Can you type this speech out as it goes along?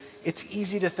it's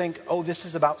easy to think, oh, this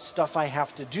is about stuff I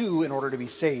have to do in order to be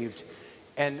saved.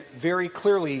 And very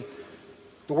clearly,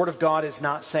 the Word of God is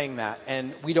not saying that,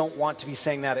 and we don't want to be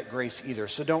saying that at Grace either.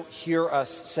 So don't hear us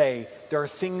say there are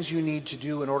things you need to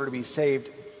do in order to be saved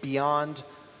beyond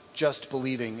just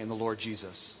believing in the Lord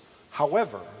Jesus.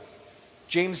 However,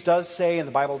 James does say, and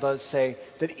the Bible does say,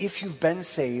 that if you've been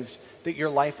saved, that your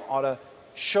life ought to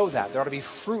show that. There ought to be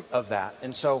fruit of that.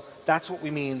 And so that's what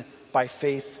we mean by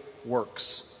faith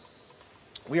works.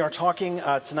 We are talking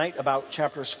tonight about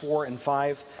chapters 4 and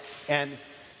 5. And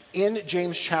in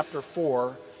James chapter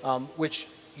 4, which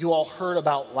you all heard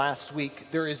about last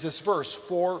week, there is this verse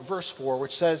 4,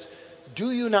 which says,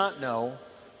 "Do you not know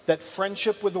that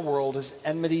friendship with the world is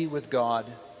enmity with God?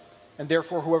 And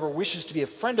therefore whoever wishes to be a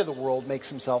friend of the world makes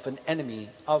himself an enemy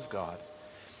of God."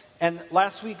 And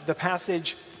last week, the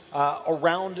passage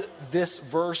around this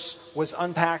verse was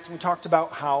unpacked. We talked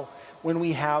about how when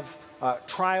we have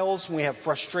trials, when we have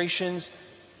frustrations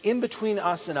in between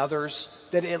us and others,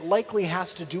 that it likely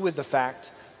has to do with the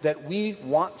fact that we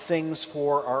want things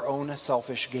for our own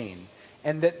selfish gain.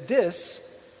 And that this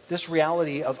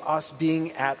reality of us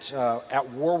being at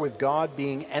war with God,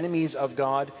 being enemies of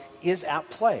God, is at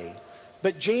play.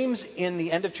 But James, in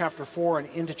the end of chapter 4 and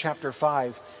into chapter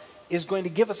 5, is going to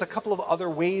give us a couple of other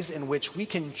ways in which we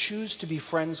can choose to be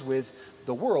friends with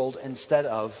the world instead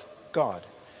of God.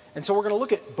 And so we're going to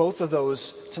look at both of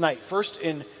those tonight. First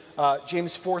in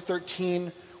James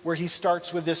 4:13, where he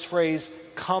starts with this phrase,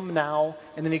 "Come now,"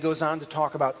 and then he goes on to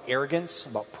talk about arrogance,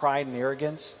 about pride and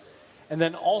arrogance. And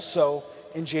then also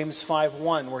in James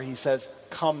 5:1, where he says,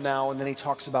 "Come now," and then he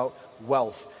talks about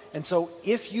wealth. And so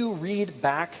if you read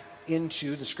back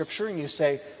into the scripture and you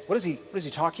say, what is he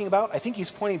talking about? I think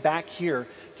he's pointing back here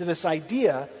to this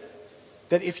idea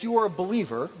that if you are a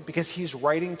believer, because he's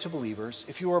writing to believers,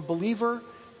 if you are a believer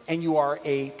and you are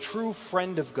a true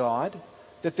friend of God,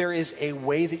 that there is a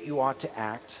way that you ought to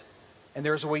act, and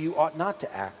there's a way you ought not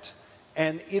to act.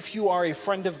 And if you are a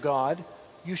friend of God,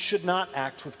 you should not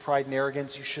act with pride and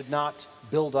arrogance. You should not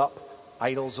build up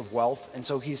idols of wealth. And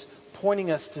so he's pointing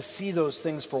us to see those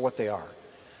things for what they are.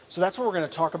 So that's what we're going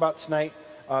to talk about tonight.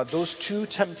 Those two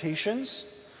temptations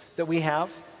that we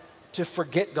have to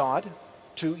forget God,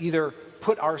 to either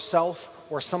put ourselves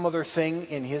or some other thing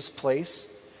in his place,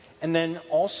 and then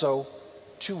also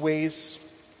two ways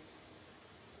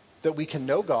that we can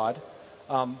know God,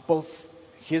 both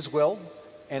his will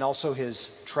and also his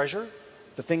treasure,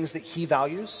 the things that he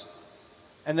values,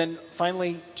 and then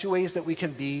finally, two ways that we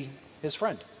can be his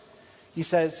friend. He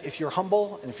says, if you're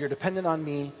humble and if you're dependent on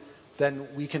me, then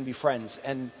we can be friends.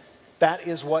 And that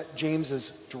is what James is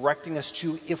directing us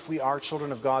to if we are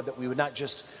children of God, that we would not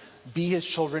just be his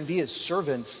children, be his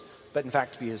servants, but in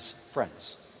fact be his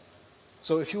friends.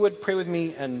 So if you would pray with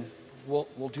me, and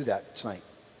we'll do that tonight.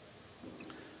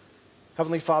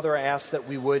 Heavenly Father, I ask that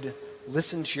we would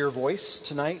listen to your voice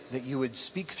tonight, that you would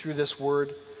speak through this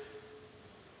word.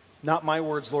 Not my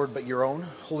words, Lord, but your own.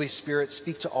 Holy Spirit,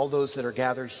 speak to all those that are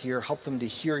gathered here. Help them to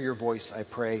hear your voice, I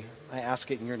pray. I ask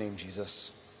it in your name,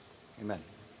 Jesus. Amen.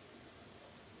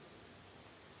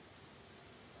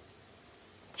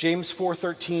 James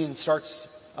 4:13 starts,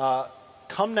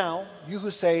 "Come now, you who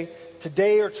say,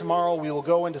 today or tomorrow we will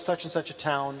go into such and such a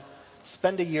town,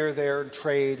 spend a year there, and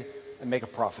trade, and make a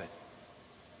profit."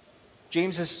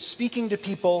 James is speaking to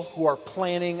people who are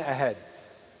planning ahead.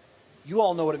 You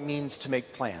all know what it means to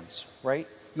make plans, right?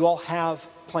 You all have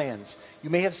plans. You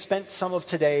may have spent some of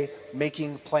today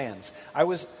making plans. I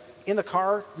was in the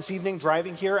car this evening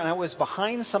driving here, and I was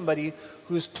behind somebody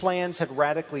whose plans had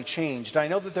radically changed. I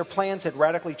know that their plans had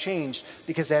radically changed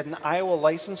because they had an Iowa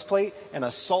license plate and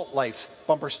a Salt Life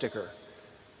bumper sticker.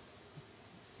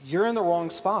 You're in the wrong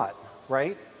spot,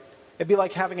 right? It'd be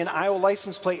like having an Iowa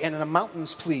license plate and a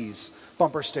Mountains Please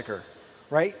bumper sticker,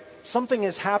 right? Something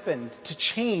has happened to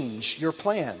change your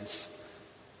plans.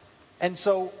 And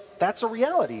so that's a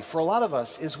reality for a lot of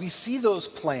us, is we see those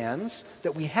plans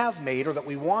that we have made or that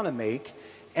we want to make,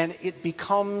 and it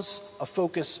becomes a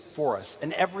focus for us,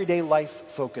 an everyday life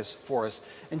focus for us.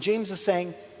 And James is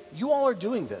saying, you all are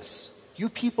doing this. You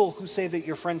people who say that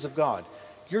you're friends of God,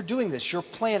 you're doing this, you're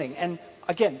planning. And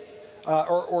again,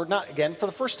 or not again, for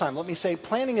the first time, let me say,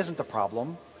 planning isn't the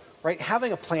problem, right?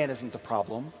 Having a plan isn't the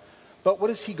problem. But what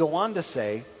does he go on to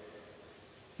say?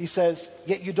 He says,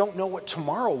 yet you don't know what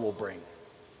tomorrow will bring.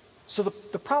 So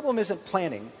the problem isn't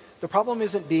planning. The problem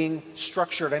isn't being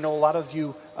structured. I know a lot of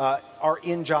you are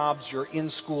in jobs, you're in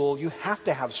school. You have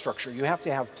to have structure. You have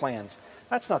to have plans.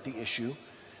 That's not the issue.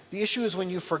 The issue is when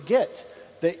you forget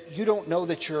that you don't know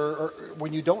that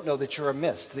when you don't know that you're a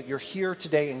mist, that you're here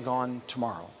today and gone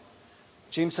tomorrow.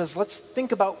 James says, let's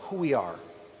think about who we are.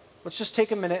 Let's just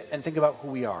take a minute and think about who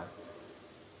we are.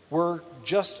 We're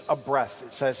just a breath,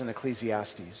 it says in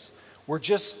Ecclesiastes. We're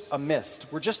just a mist.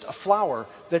 We're just a flower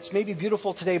that's maybe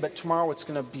beautiful today, but tomorrow it's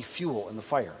going to be fuel in the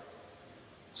fire.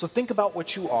 So think about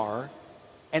what you are,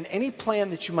 and any plan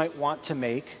that you might want to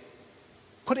make,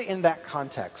 put it in that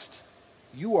context.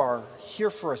 You are here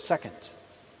for a second.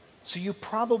 So you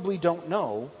probably don't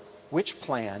know which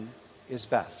plan is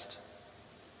best.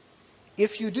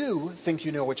 If you do think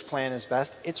you know which plan is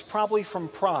best, it's probably from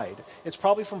pride. It's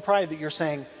probably from pride that you're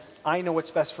saying, I know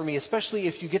what's best for me, especially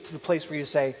if you get to the place where you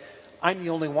say, I'm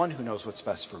the only one who knows what's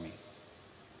best for me.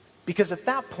 Because at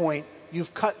that point,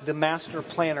 you've cut the master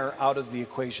planner out of the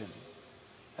equation.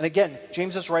 And again,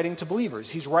 James is writing to believers.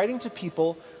 He's writing to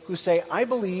people who say, I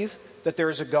believe that there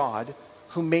is a God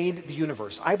who made the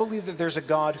universe. I believe that there's a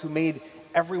God who made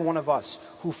every one of us,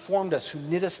 who formed us, who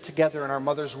knit us together in our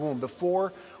mother's womb.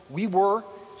 Before we were,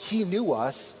 he knew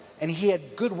us, and he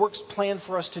had good works planned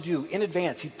for us to do. In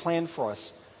advance, he planned for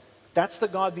us. That's the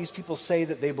God these people say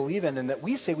that they believe in, and that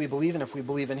we say we believe in if we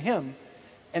believe in him.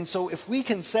 And so if we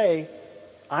can say,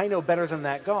 I know better than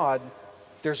that God,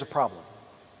 there's a problem.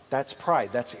 That's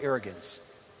pride. That's arrogance.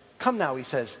 Come now, he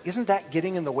says, isn't that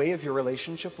getting in the way of your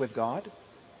relationship with God?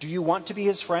 Do you want to be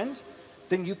his friend?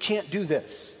 Then you can't do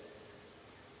this.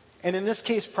 And in this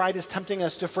case, pride is tempting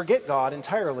us to forget God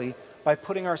entirely by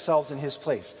putting ourselves in his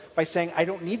place, by saying, I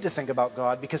don't need to think about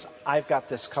God because I've got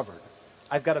this covered.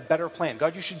 I've got a better plan.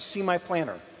 God, you should see my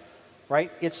planner,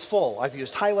 right? It's full. I've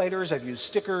used highlighters. I've used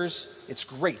stickers. It's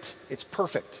great. It's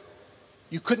perfect.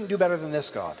 You couldn't do better than this,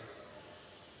 God.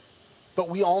 But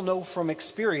we all know from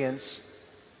experience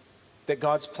that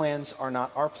God's plans are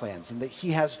not our plans, and that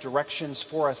he has directions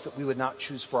for us that we would not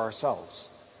choose for ourselves.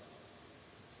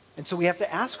 And so we have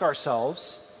to ask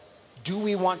ourselves, do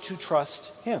we want to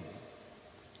trust him?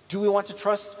 Do we want to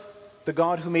trust the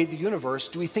God who made the universe?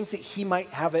 Do we think that he might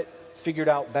have it figured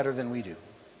out better than we do?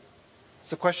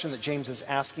 It's a question that James is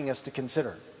asking us to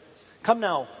consider. Come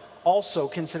now, also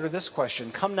consider this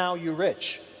question. Come now, you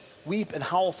rich. Weep and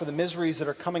howl for the miseries that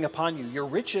are coming upon you. Your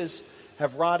riches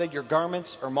have rotted, your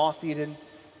garments are moth-eaten,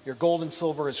 your gold and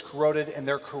silver is corroded, and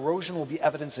their corrosion will be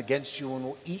evidence against you and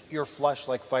will eat your flesh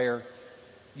like fire.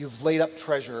 You've laid up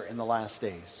treasure in the last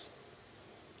days.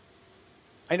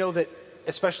 I know that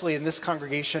especially in this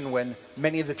congregation, when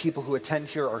many of the people who attend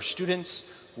here are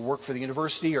students who work for the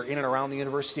university or in and around the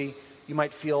university, you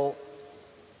might feel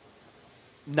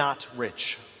not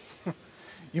rich.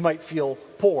 You might feel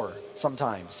poor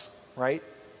sometimes, right?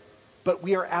 But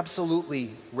we are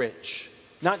absolutely rich,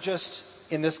 not just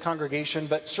in this congregation,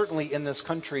 but certainly in this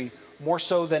country, more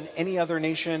so than any other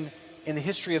nation in the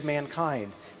history of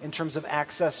mankind in terms of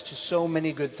access to so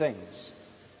many good things.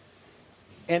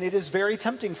 And it is very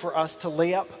tempting for us to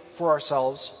lay up for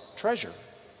ourselves treasure.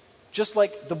 Just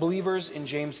like the believers in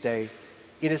James' day,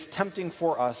 it is tempting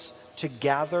for us to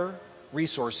gather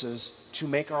resources to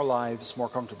make our lives more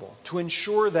comfortable, to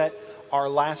ensure that our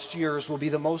last years will be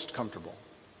the most comfortable.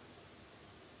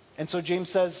 And so James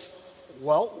says,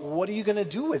 well, what are you going to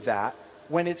do with that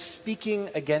when it's speaking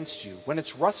against you, when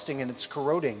it's rusting and it's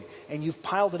corroding and you've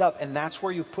piled it up and that's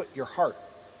where you put your heart?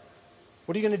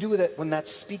 What are you going to do with it when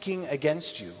that's speaking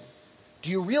against you? Do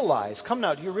you realize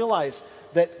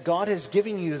that God has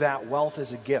given you that wealth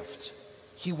as a gift?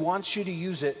 He wants you to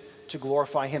use it to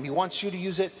glorify him. He wants you to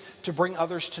use it to bring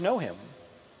others to know him.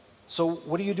 So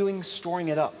what are you doing storing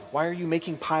it up? Why are you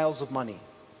making piles of money?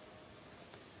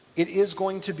 It is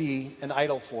going to be an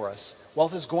idol for us.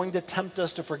 Wealth is going to tempt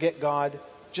us to forget God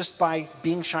just by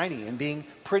being shiny and being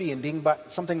pretty and being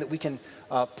something that we can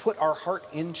put our heart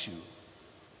into.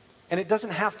 And it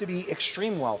doesn't have to be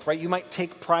extreme wealth, right? You might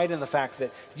take pride in the fact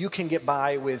that you can get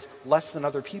by with less than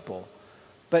other people.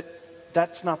 But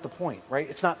that's not the point, right?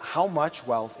 It's not how much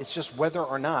wealth. It's just whether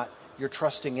or not you're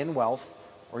trusting in wealth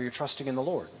or you're trusting in the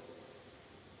Lord.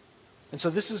 And so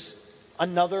this is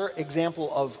another example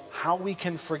of how we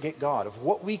can forget God, of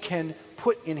what we can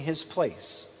put in his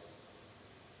place.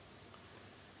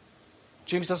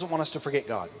 James doesn't want us to forget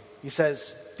God. He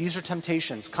says, these are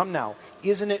temptations. Come now,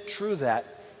 isn't it true that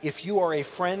if you are a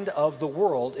friend of the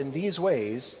world in these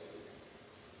ways,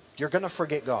 you're going to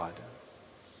forget God?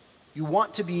 You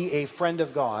want to be a friend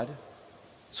of God,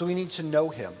 so we need to know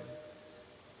him.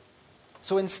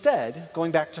 So instead,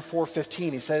 going back to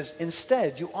 4:15, he says,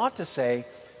 instead, you ought to say,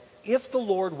 if the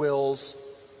Lord wills,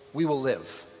 we will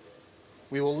live.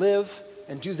 We will live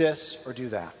and do this or do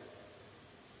that.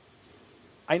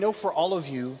 I know for all of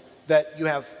you that you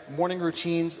have morning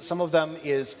routines. Some of them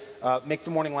is make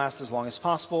the morning last as long as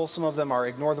possible. Some of them are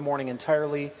ignore the morning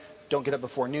entirely, don't get up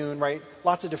before noon, right?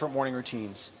 Lots of different morning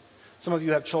routines. Some of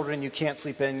you have children you can't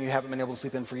sleep in, you haven't been able to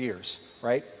sleep in for years,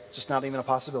 right? Just not even a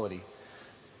possibility.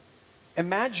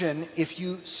 Imagine if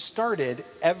you started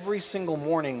every single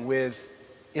morning with,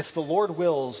 if the Lord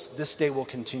wills, this day will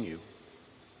continue.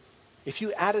 If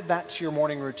you added that to your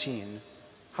morning routine,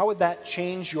 how would that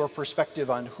change your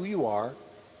perspective on who you are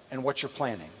and what you're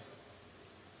planning?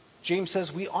 James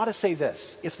says we ought to say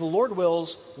this: if the Lord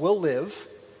wills, we'll live,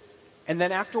 and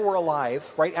then after we're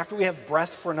alive, right, after we have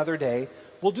breath for another day,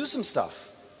 we'll do some stuff,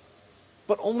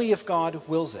 but only if God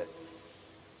wills it.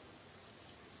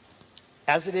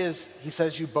 As it is, he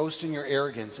says, you boast in your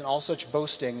arrogance, and all such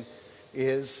boasting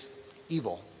is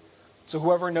evil. So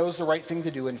whoever knows the right thing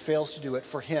to do and fails to do it,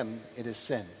 for him it is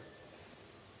sin.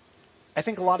 I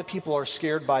think a lot of people are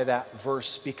scared by that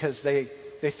verse because they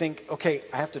think, okay,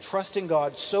 I have to trust in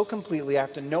God so completely, I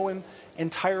have to know him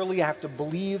entirely, I have to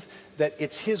believe that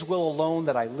it's his will alone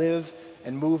that I live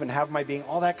and move and have my being,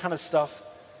 all that kind of stuff.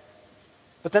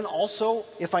 But then also,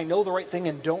 if I know the right thing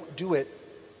and don't do it,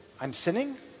 I'm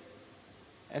sinning?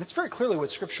 And it's very clearly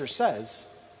what Scripture says.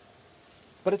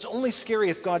 But it's only scary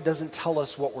if God doesn't tell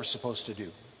us what we're supposed to do.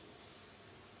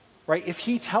 Right? If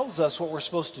he tells us what we're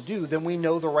supposed to do, then we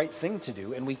know the right thing to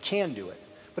do and we can do it.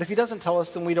 But if he doesn't tell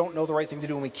us, then we don't know the right thing to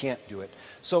do and we can't do it.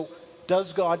 So,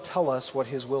 does God tell us what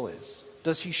his will is?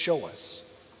 Does he show us?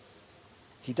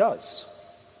 He does.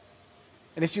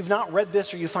 And if you've not read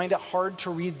this or you find it hard to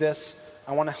read this,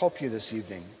 I want to help you this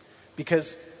evening.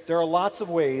 Because there are lots of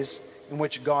ways in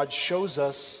which God shows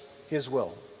us his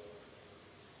will.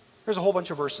 There's a whole bunch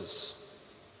of verses.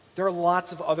 There are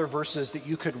lots of other verses that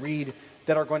you could read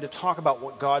that are going to talk about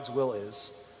what God's will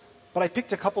is. But I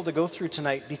picked a couple to go through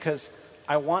tonight because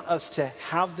I want us to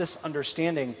have this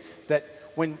understanding that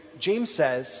when James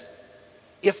says,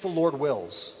 if the Lord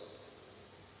wills,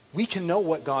 we can know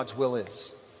what God's will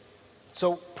is.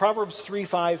 So Proverbs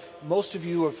 3:5, most of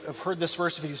you have heard this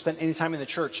verse if you've spent any time in the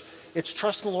church. It's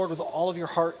trust in the Lord with all of your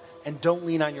heart and don't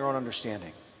lean on your own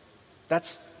understanding.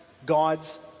 That's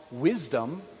God's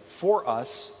wisdom for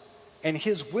us, and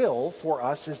his will for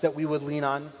us is that we would lean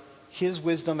on his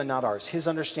wisdom and not ours, his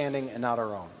understanding and not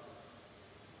our own.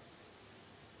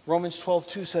 Romans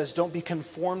 12:2 says, don't be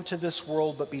conformed to this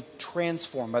world, but be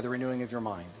transformed by the renewing of your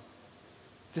mind.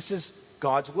 This is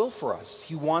God's will for us.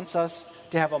 He wants us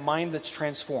to have a mind that's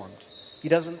transformed. He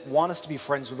doesn't want us to be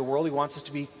friends with the world. He wants us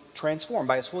to be transformed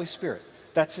by his Holy Spirit.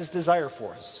 That's his desire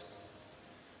for us.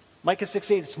 Micah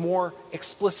 6:8, it's more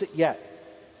explicit yet.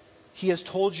 He has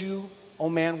told you, O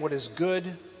man, what is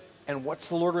good, and what's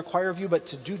the Lord require of you, but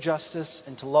to do justice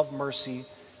and to love mercy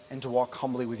and to walk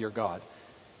humbly with your God.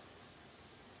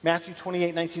 Matthew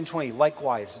 28:19-20,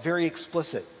 likewise, very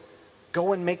explicit.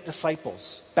 Go and make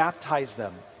disciples, baptize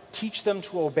them, teach them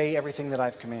to obey everything that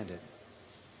I've commanded.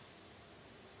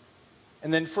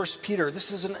 And then 1 Peter,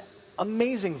 this is an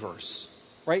amazing verse,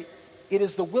 right? It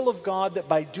is the will of God that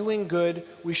by doing good,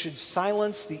 we should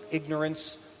silence the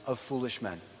ignorance of foolish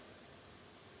men.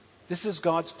 This is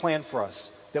God's plan for us,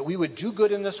 that we would do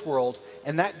good in this world,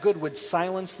 and that good would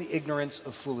silence the ignorance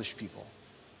of foolish people.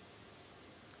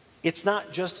 It's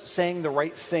not just saying the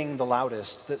right thing the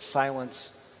loudest that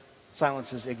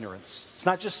silences ignorance. It's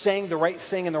not just saying the right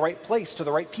thing in the right place to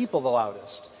the right people the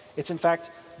loudest. It's in fact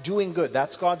doing good.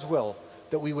 That's God's will,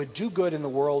 that we would do good in the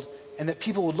world and that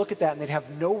people would look at that and they'd have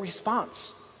no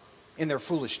response in their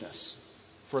foolishness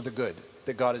for the good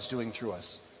that God is doing through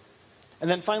us. And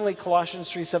then finally,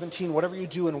 Colossians 3:17, whatever you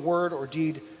do in word or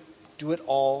deed, do it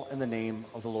all in the name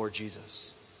of the Lord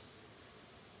Jesus.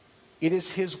 It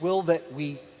is his will that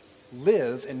we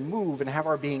live and move and have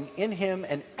our being in him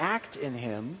and act in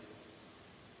him.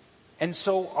 And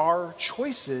so our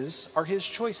choices are his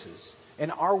choices,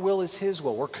 and our will is his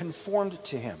will. We're conformed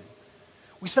to him.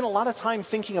 We spend a lot of time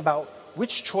thinking about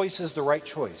which choice is the right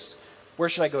choice. Where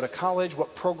should I go to college?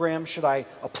 What program should I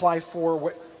apply for?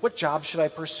 What job should I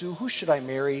pursue? Who should I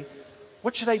marry?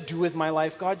 What should I do with my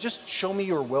life? God, just show me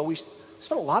your will. We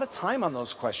spend a lot of time on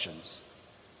those questions.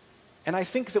 And I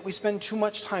think that we spend too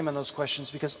much time on those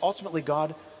questions because ultimately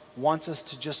God wants us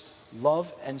to just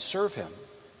love and serve him.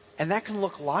 And that can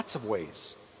look lots of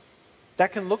ways.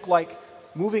 That can look like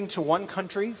moving to one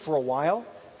country for a while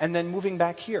and then moving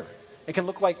back here. It can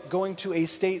look like going to a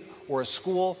state or a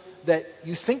school that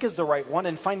you think is the right one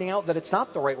and finding out that it's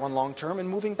not the right one long term and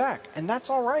moving back. And that's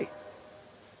all right.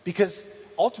 Because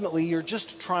ultimately you're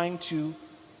just trying to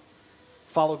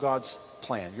follow God's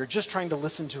plan. You're just trying to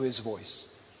listen to his voice.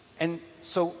 And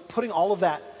so putting all of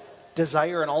that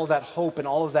desire and all of that hope and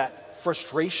all of that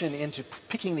frustration into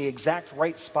picking the exact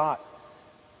right spot,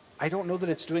 I don't know that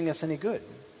it's doing us any good.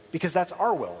 Because that's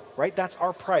our will, right? That's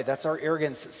our pride. That's our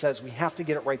arrogance that says we have to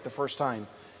get it right the first time.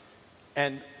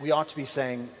 And we ought to be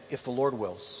saying, if the Lord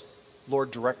wills,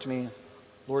 Lord, direct me,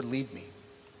 Lord, lead me.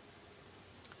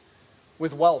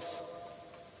 With wealth,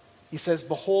 he says,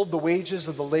 behold, the wages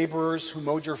of the laborers who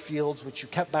mowed your fields, which you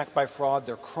kept back by fraud,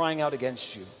 they're crying out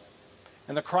against you.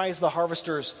 And the cries of the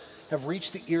harvesters have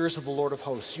reached the ears of the Lord of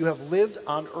hosts. You have lived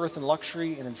on earth in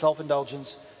luxury and in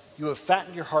self-indulgence. You have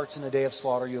fattened your hearts in a day of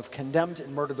slaughter. You have condemned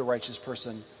and murdered the righteous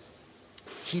person.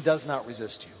 He does not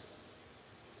resist you.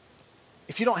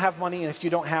 If you don't have money and if you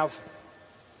don't have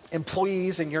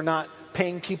employees and you're not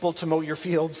paying people to mow your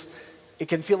fields, it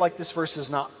can feel like this verse is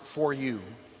not for you.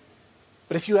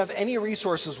 But if you have any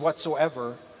resources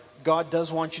whatsoever, God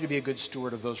does want you to be a good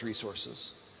steward of those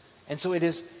resources. And so it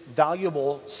is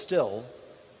valuable still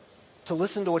to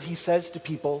listen to what he says to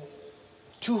people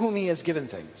to whom he has given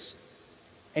things.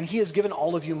 And he has given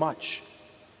all of you much.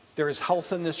 There is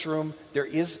health in this room. There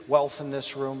is wealth in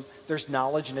this room. There's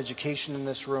knowledge and education in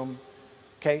this room.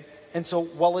 Okay? And so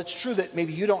while it's true that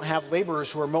maybe you don't have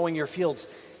laborers who are mowing your fields,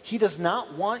 he does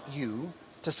not want you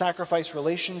to sacrifice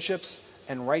relationships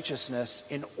and righteousness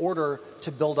in order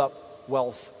to build up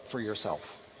wealth for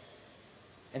yourself.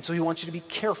 And so he wants you to be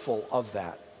careful of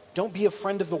that. Don't be a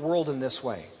friend of the world in this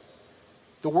way.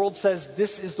 The world says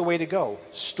this is the way to go.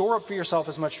 Store up for yourself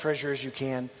as much treasure as you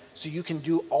can so you can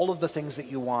do all of the things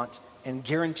that you want and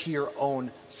guarantee your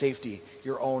own safety,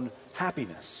 your own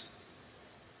happiness.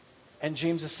 And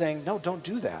James is saying, no, don't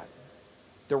do that.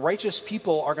 The righteous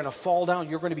people are going to fall down.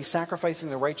 You're going to be sacrificing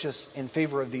the righteous in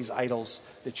favor of these idols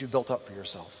that you built up for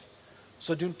yourself.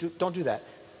 So don't do that.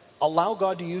 Allow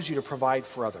God to use you to provide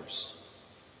for others.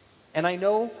 And I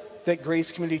know that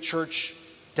Grace Community Church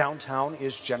downtown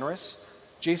is generous.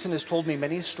 Jason has told me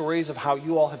many stories of how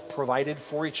you all have provided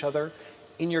for each other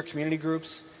in your community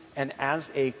groups. And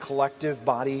as a collective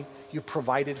body, you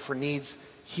provided for needs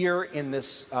here in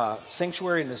this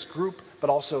sanctuary, in this group, but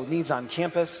also needs on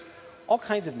campus. All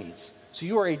kinds of needs. So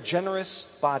you are a generous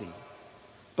body.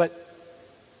 But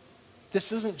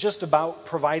this isn't just about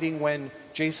providing when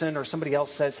Jason or somebody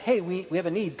else says, hey, we have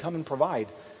a need, come and provide.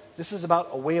 This is about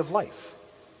a way of life.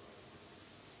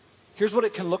 Here's what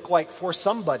it can look like for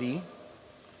somebody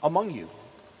among you.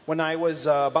 When I was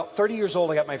about 30 years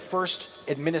old, I got my first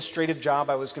administrative job.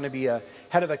 I was going to be a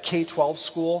head of a K-12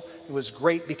 school. It was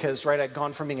great because, I'd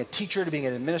gone from being a teacher to being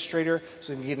an administrator,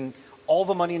 so I'm getting all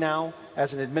the money now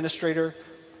as an administrator,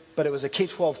 but it was a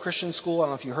K-12 Christian school. I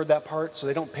don't know if you heard that part, so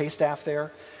they don't pay staff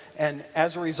there. And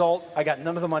as a result, I got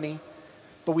none of the money,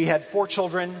 but we had 4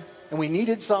 children, and we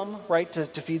needed some, to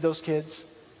feed those kids.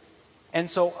 And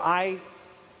so I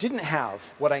didn't have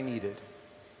what I needed.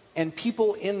 And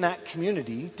people in that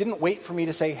community didn't wait for me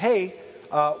to say, hey,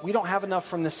 we don't have enough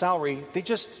from this salary. They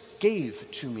just gave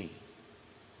to me.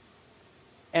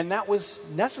 And that was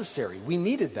necessary. We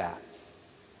needed that.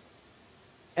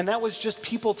 And that was just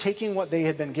people taking what they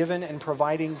had been given and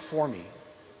providing for me,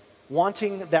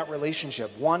 wanting that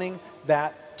relationship, wanting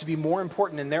that to be more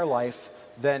important in their life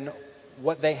than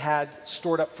what they had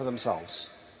stored up for themselves.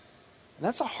 And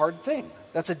that's a hard thing.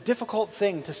 That's a difficult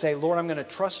thing to say, Lord, I'm going to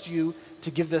trust you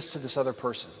to give this to this other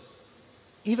person.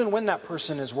 Even when that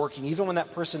person is working, even when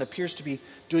that person appears to be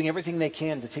doing everything they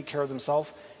can to take care of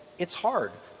themselves, it's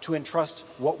hard to entrust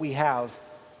what we have,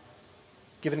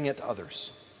 giving it to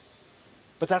others.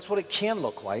 But that's what it can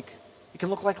look like. It can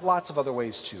look like lots of other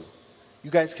ways too.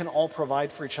 You guys can all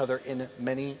provide for each other in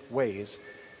many ways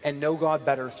and know God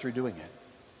better through doing it.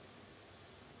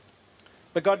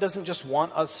 But God doesn't just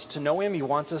want us to know him. He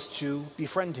wants us to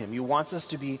befriend him. He wants us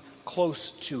to be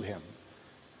close to him.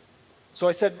 So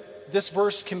I said, this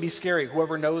verse can be scary.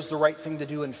 Whoever knows the right thing to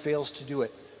do and fails to do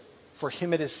it, for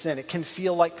him it is sin. It can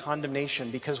feel like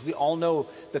condemnation because we all know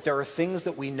that there are things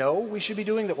that we know we should be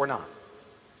doing that we're not.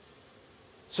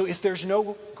 So if there's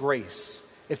no grace,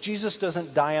 if Jesus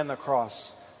doesn't die on the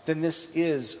cross, then this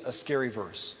is a scary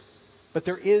verse. But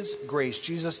there is grace.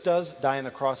 Jesus does die on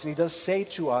the cross, and he does say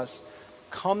to us,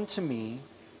 come to me,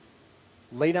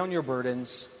 lay down your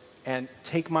burdens, and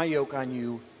take my yoke on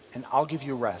you, and I'll give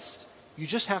you rest. You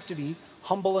just have to be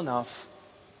humble enough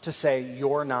to say,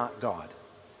 you're not God.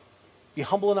 Be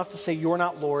humble enough to say, you're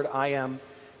not Lord, I am,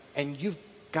 and you've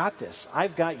got this.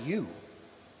 I've got you.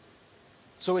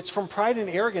 So it's from pride and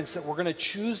arrogance that we're going to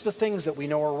choose the things that we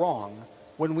know are wrong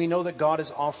when we know that God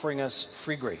is offering us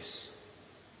free grace.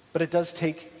 But it does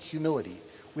take humility.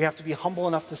 We have to be humble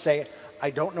enough to say, I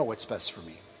don't know what's best for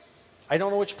me. I don't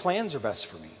know which plans are best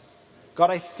for me. God,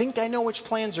 I think I know which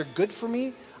plans are good for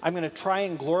me. I'm going to try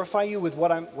and glorify you with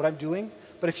what I'm doing.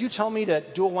 But if you tell me to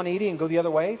do a 180 and go the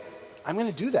other way, I'm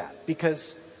going to do that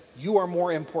because you are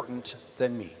more important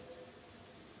than me.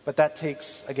 But that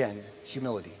takes, again,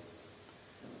 humility.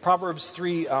 Proverbs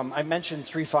 3, I mentioned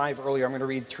 3:5 earlier. I'm going to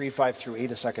read 3:5 through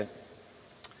 8 a second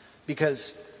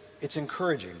because it's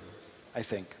encouraging, I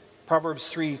think. Proverbs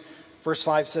 3, verse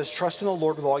 5 says, "Trust in the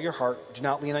Lord with all your heart. Do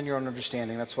not lean on your own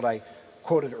understanding." That's what I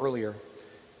quoted earlier.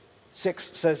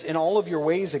 6 says, "In all of your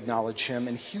ways acknowledge him,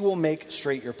 and he will make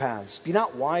straight your paths. Be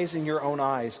not wise in your own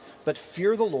eyes, but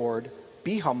fear the Lord.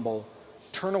 Be humble.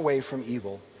 Turn away from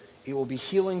evil. It will be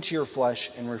healing to your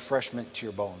flesh and refreshment to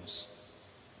your bones."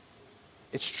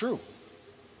 It's true.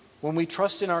 When we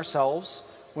trust in ourselves,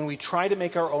 when we try to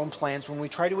make our own plans, when we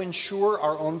try to ensure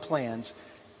our own plans,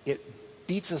 it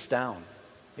beats us down.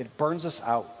 It burns us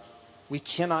out. We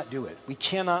cannot do it. We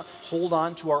cannot hold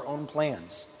on to our own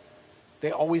plans.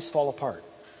 They always fall apart.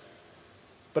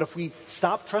 But if we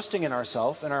stop trusting in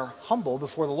ourselves and are humble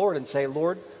before the Lord and say,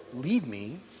 "Lord, lead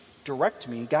me, direct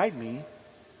me, guide me,"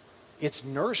 it's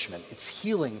nourishment, it's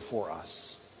healing for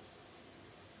us.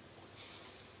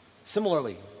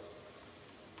 Similarly,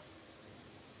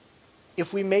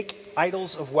 if we make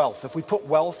idols of wealth, if we put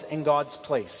wealth in God's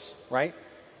place, right?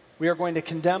 We are going to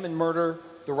condemn and murder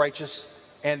the righteous,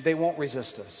 and they won't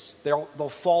resist us. They'll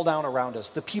fall down around us.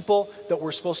 The people that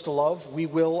we're supposed to love, we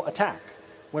will attack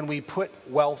when we put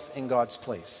wealth in God's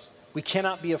place. We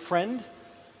cannot be a friend,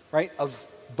 right, of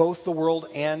both the world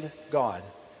and God.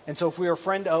 And so if we are a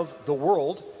friend of the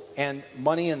world and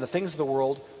money and the things of the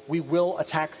world, we will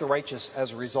attack the righteous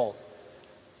as a result.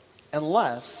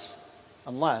 Unless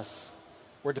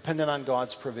we're dependent on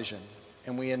God's provision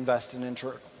and we invest in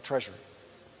treasure.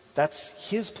 That's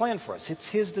his plan for us. It's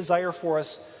his desire for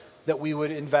us that we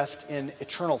would invest in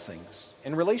eternal things,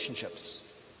 in relationships,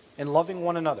 in loving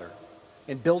one another,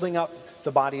 in building up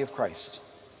the body of Christ.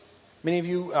 Many of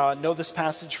you know this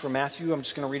passage from Matthew. I'm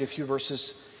just going to read a few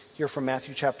verses here from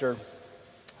Matthew chapter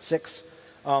 6,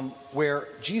 where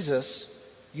Jesus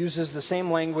uses the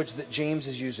same language that James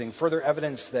is using, further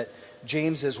evidence that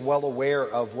James is well aware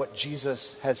of what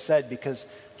Jesus has said because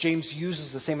James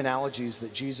uses the same analogies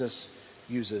that Jesus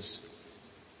uses.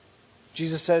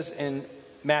 Jesus says in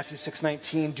Matthew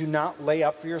 6:19, "Do not lay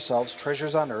up for yourselves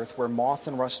treasures on earth where moth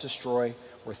and rust destroy,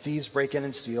 where thieves break in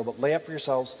and steal, but lay up for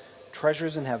yourselves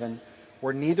treasures in heaven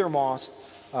where neither moth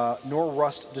nor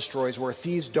rust destroys, where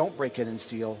thieves don't break in and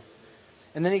steal."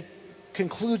 And then he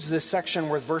concludes this section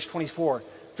with verse 24.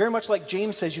 Very much like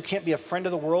James says you can't be a friend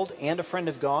of the world and a friend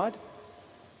of God,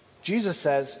 Jesus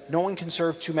says no one can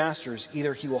serve two masters.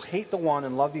 Either he will hate the one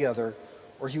and love the other,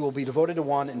 or he will be devoted to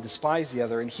one and despise the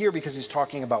other. And here, because he's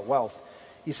talking about wealth,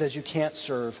 he says you can't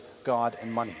serve God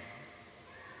and money.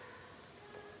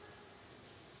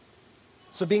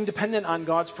 So being dependent on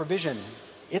God's provision,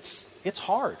 it's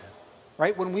hard,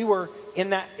 right? When we were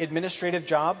in that administrative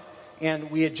job and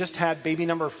we had just had baby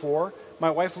number 4, my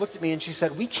wife looked at me and she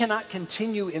said, "We cannot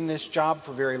continue in this job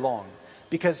for very long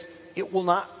because it will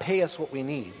not pay us what we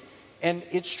need." And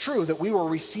it's true that we were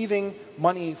receiving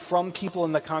money from people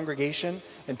in the congregation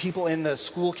and people in the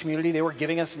school community. They were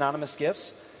giving us anonymous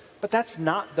gifts, but that's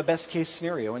not the best case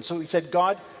scenario. And so we said,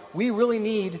 "God, we really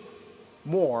need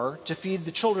more to feed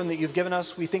the children that you've given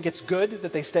us. We think it's good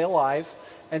that they stay alive,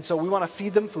 and so we want to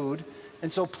feed them food,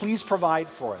 and so please provide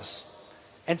for us."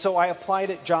 And so I applied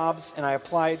at jobs, and I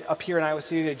applied up here in Iowa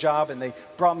City at a job, and they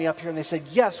brought me up here, and they said,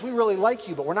 "Yes, we really like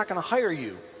you, but we're not going to hire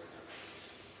you."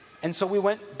 And so we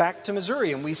went back to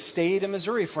Missouri, and we stayed in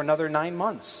Missouri for another 9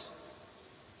 months.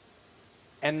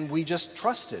 And we just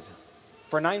trusted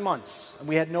for 9 months. And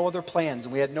we had no other plans,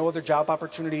 and we had no other job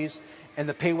opportunities, and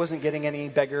the pay wasn't getting any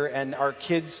bigger, and our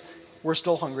kids were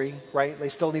still hungry, right? They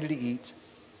still needed to eat.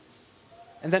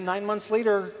 And then 9 months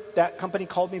later, that company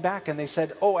called me back, and they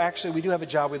said, "Oh, actually, we do have a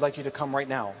job. We'd like you to come right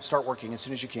now. Start working as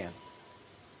soon as you can."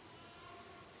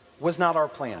 Was not our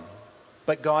plan.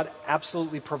 But God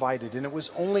absolutely provided, and it was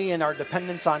only in our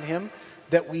dependence on him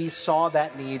that we saw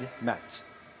that need met.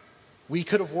 We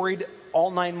could have worried all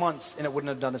 9 months, and it wouldn't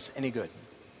have done us any good.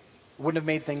 It wouldn't have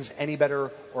made things any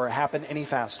better or happen any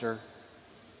faster,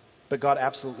 but God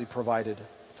absolutely provided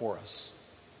for us.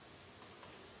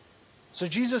 So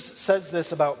Jesus says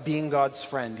this about being God's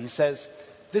friend. He says,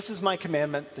 "This is my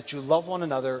commandment, that you love one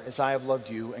another as I have loved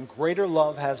you, and greater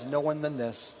love has no one than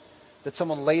this, that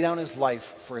someone lay down his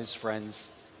life for his friends."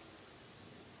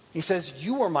 He says,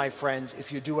 "You are my friends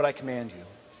if you do what I command you.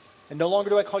 And no longer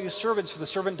do I call you servants, for the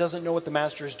servant doesn't know what the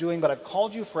master is doing, but I've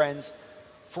called you friends,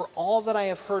 for all that I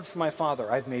have heard from my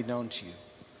Father I've made known to you."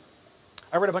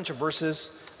 I read a bunch of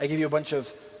verses. I gave you a bunch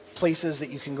of places that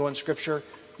you can go in Scripture.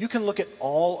 You can look at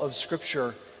all of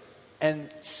Scripture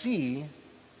and see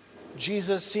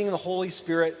Jesus, seeing the Holy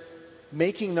Spirit,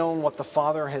 making known what the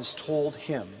Father has told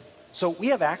him. So we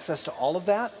have access to all of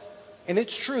that. And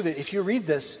it's true that if you read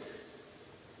this,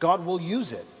 God will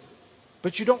use it.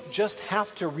 But you don't just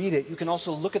have to read it. You can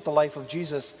also look at the life of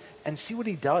Jesus and see what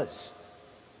he does.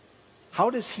 How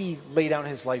does he lay down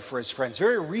his life for his friends?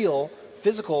 Very real,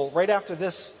 physical. Right after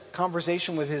this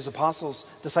conversation with his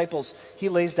disciples, he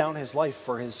lays down his life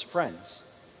for his friends.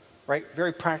 Right?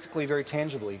 Very practically, very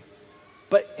tangibly.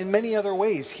 But in many other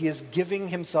ways, he is giving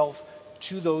himself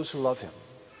to those who love him.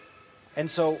 And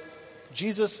so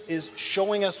Jesus is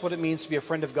showing us what it means to be a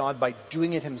friend of God by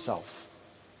doing it himself.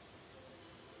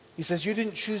 He says, you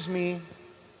didn't choose me,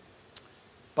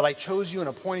 but I chose you and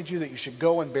appointed you that you should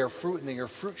go and bear fruit and that your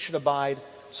fruit should abide,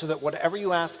 so that whatever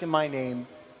you ask in my name,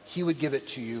 he would give it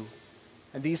to you.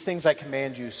 And these things I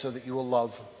command you so that you will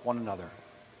love one another.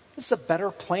 This is a better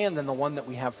plan than the one that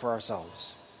we have for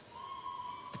ourselves.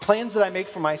 The plans that I make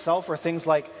for myself are things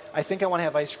like, I think I want to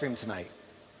have ice cream tonight.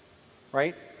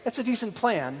 Right? That's a decent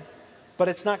plan, but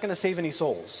it's not going to save any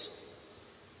souls.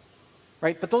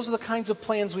 Right? But those are the kinds of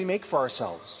plans we make for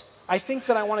ourselves. I think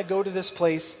that I want to go to this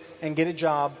place and get a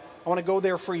job. I want to go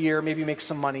there for a year, maybe make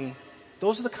some money.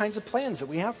 Those are the kinds of plans that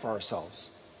we have for ourselves.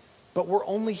 But we're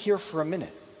only here for a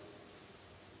minute.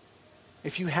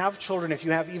 If you have children, if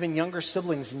you have even younger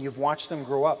siblings and you've watched them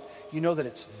grow up, you know that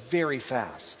it's very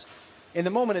fast. In the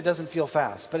moment, it doesn't feel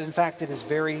fast, but in fact, it is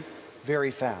very,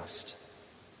 very fast.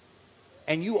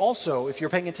 And you also, if you're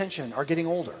paying attention, are getting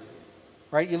older.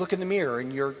 Right? You look in the mirror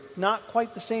and you're not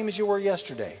quite the same as you were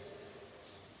yesterday.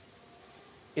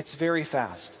 It's very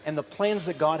fast. And the plans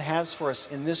that God has for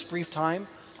us in this brief time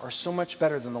are so much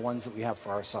better than the ones that we have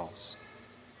for ourselves.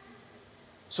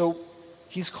 So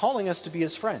he's calling us to be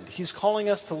his friend. He's calling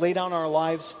us to lay down our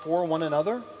lives for one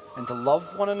another and to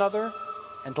love one another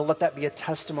and to let that be a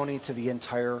testimony to the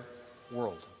entire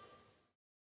world.